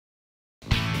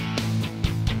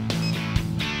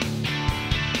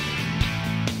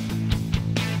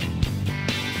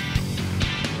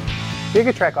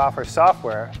GigaTrak offers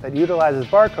software that utilizes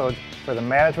barcodes for the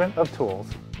management of tools.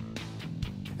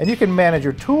 And you can manage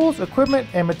your tools, equipment,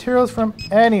 and materials from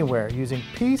anywhere using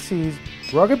PCs,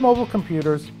 rugged mobile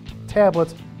computers,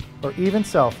 tablets, or even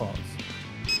cell phones.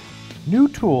 New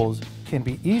tools can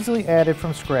be easily added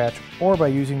from scratch or by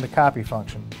using the copy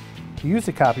function. To use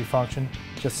the copy function,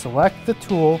 just select the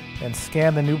tool and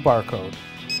scan the new barcode.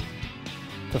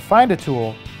 To find a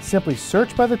tool, simply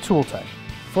search by the tool type.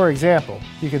 For example,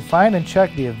 you can find and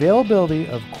check the availability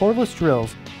of cordless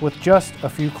drills with just a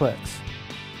few clicks.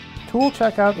 Tool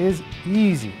checkout is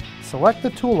easy. Select the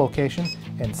tool location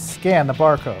and scan the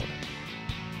barcode.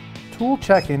 Tool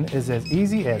check-in is as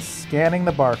easy as scanning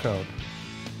the barcode.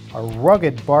 Our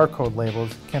rugged barcode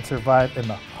labels can survive in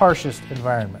the harshest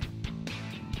environment.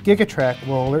 GigaTrak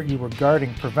will alert you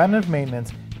regarding preventive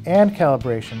maintenance and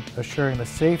calibration, assuring the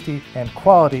safety and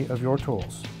quality of your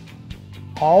tools.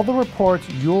 All the reports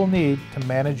you'll need to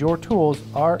manage your tools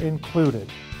are included.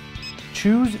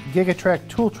 Choose GigaTrak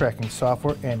tool tracking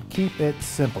software and keep it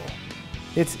simple.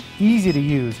 It's easy to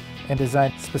use and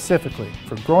designed specifically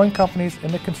for growing companies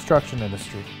in the construction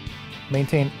industry.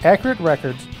 Maintain accurate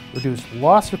records, reduce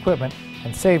lost equipment,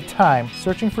 and save time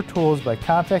searching for tools by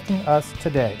contacting us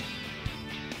today.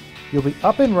 You'll be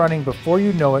up and running before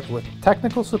you know it with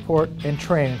technical support and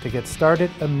training to get started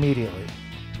immediately.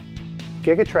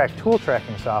 GigaTrak tool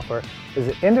tracking software is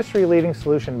an industry-leading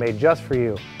solution made just for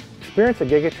you. Experience a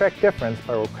GigaTrak difference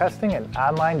by requesting an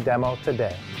online demo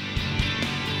today.